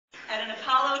At an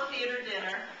Apollo Theater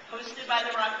dinner hosted by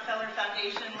the Rockefeller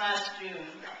Foundation last June,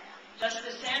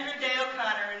 Justice Sandra Day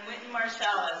O'Connor and Wynton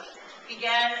Marsalis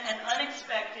began an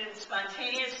unexpected,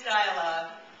 spontaneous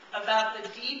dialogue about the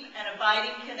deep and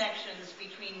abiding connections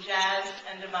between jazz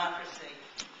and democracy.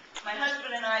 My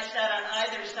husband and I sat on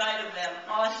either side of them,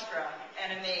 awestruck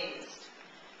and amazed.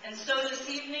 And so this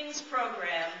evening's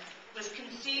program was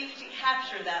conceived to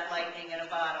capture that lightning in a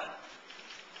bottle.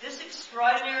 This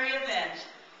extraordinary event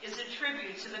is a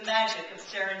tribute to the magic of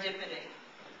serendipity.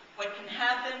 What can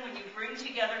happen when you bring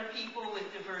together people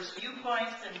with diverse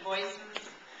viewpoints and voices,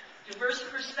 diverse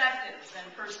perspectives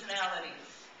and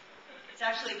personalities. It's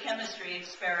actually a chemistry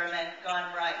experiment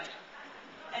gone right.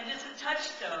 And it's a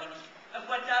touchstone of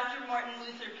what Dr. Martin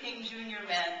Luther King Jr.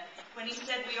 meant when he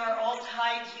said we are all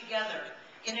tied together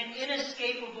in an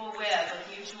inescapable web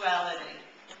of mutuality.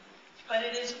 But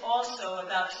it is also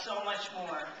about so much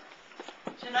more.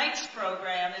 Tonight's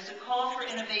program is a call for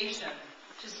innovation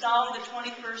to solve the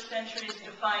 21st century's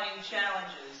defining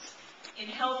challenges in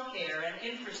healthcare and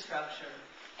infrastructure,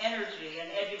 energy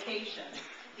and education,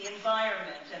 the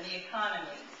environment and the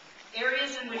economy,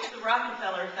 areas in which the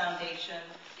Rockefeller Foundation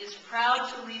is proud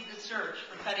to lead the search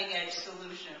for cutting-edge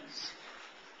solutions.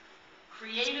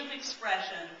 Creative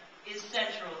expression is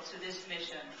central to this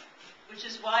mission, which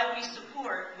is why we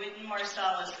support Wynton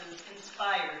Marsalis'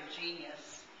 inspired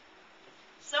genius.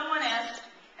 Someone asked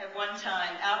at one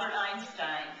time Albert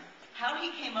Einstein how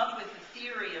he came up with the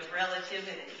theory of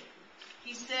relativity.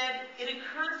 He said, "It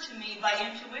occurred to me by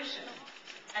intuition,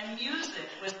 and music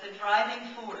was the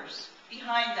driving force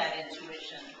behind that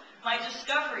intuition. My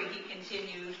discovery," he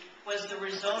continued, "was the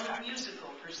result of musical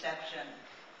perception."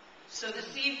 So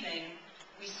this evening,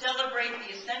 we celebrate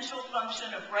the essential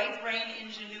function of right brain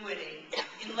ingenuity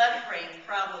in left brain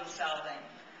problem solving.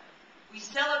 We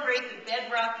celebrate the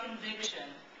bedrock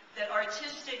conviction that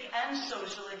artistic and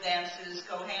social advances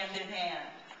go hand in hand.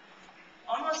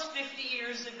 Almost 50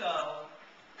 years ago,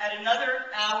 at another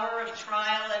hour of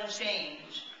trial and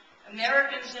change,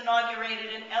 Americans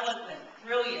inaugurated an eloquent,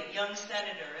 brilliant young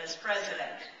senator as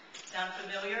president. Sound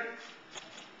familiar?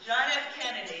 John F.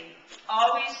 Kennedy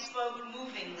always spoke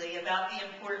movingly about the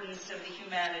importance of the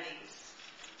humanities.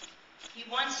 He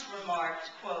once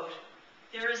remarked, quote,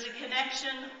 "There is a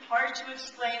connection hard to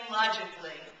explain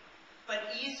logically,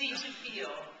 but easy to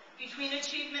feel between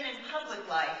achievement in public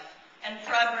life and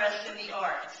progress in the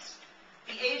arts.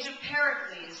 The age of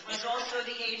Pericles was also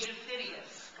the age of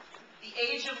Phidias. The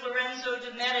age of Lorenzo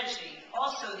de' Medici,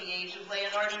 also the age of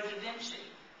Leonardo da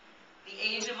Vinci. The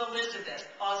age of Elizabeth,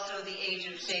 also the age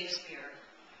of Shakespeare.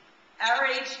 Our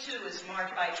age, too, is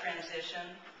marked by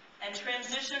transition, and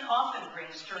transition often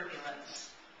brings turbulence.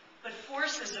 But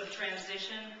forces of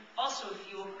transition also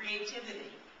fuel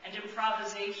creativity and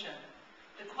improvisation,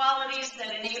 the qualities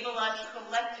that enable us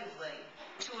collectively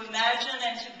to imagine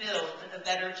and to build a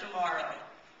better tomorrow.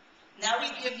 Now we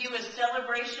give you a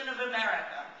celebration of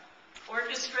America,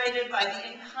 orchestrated by the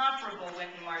incomparable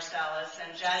Wynton Marsalis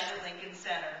and Jazz at Lincoln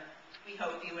Center. We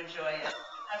hope you enjoy it.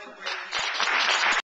 Have a great evening.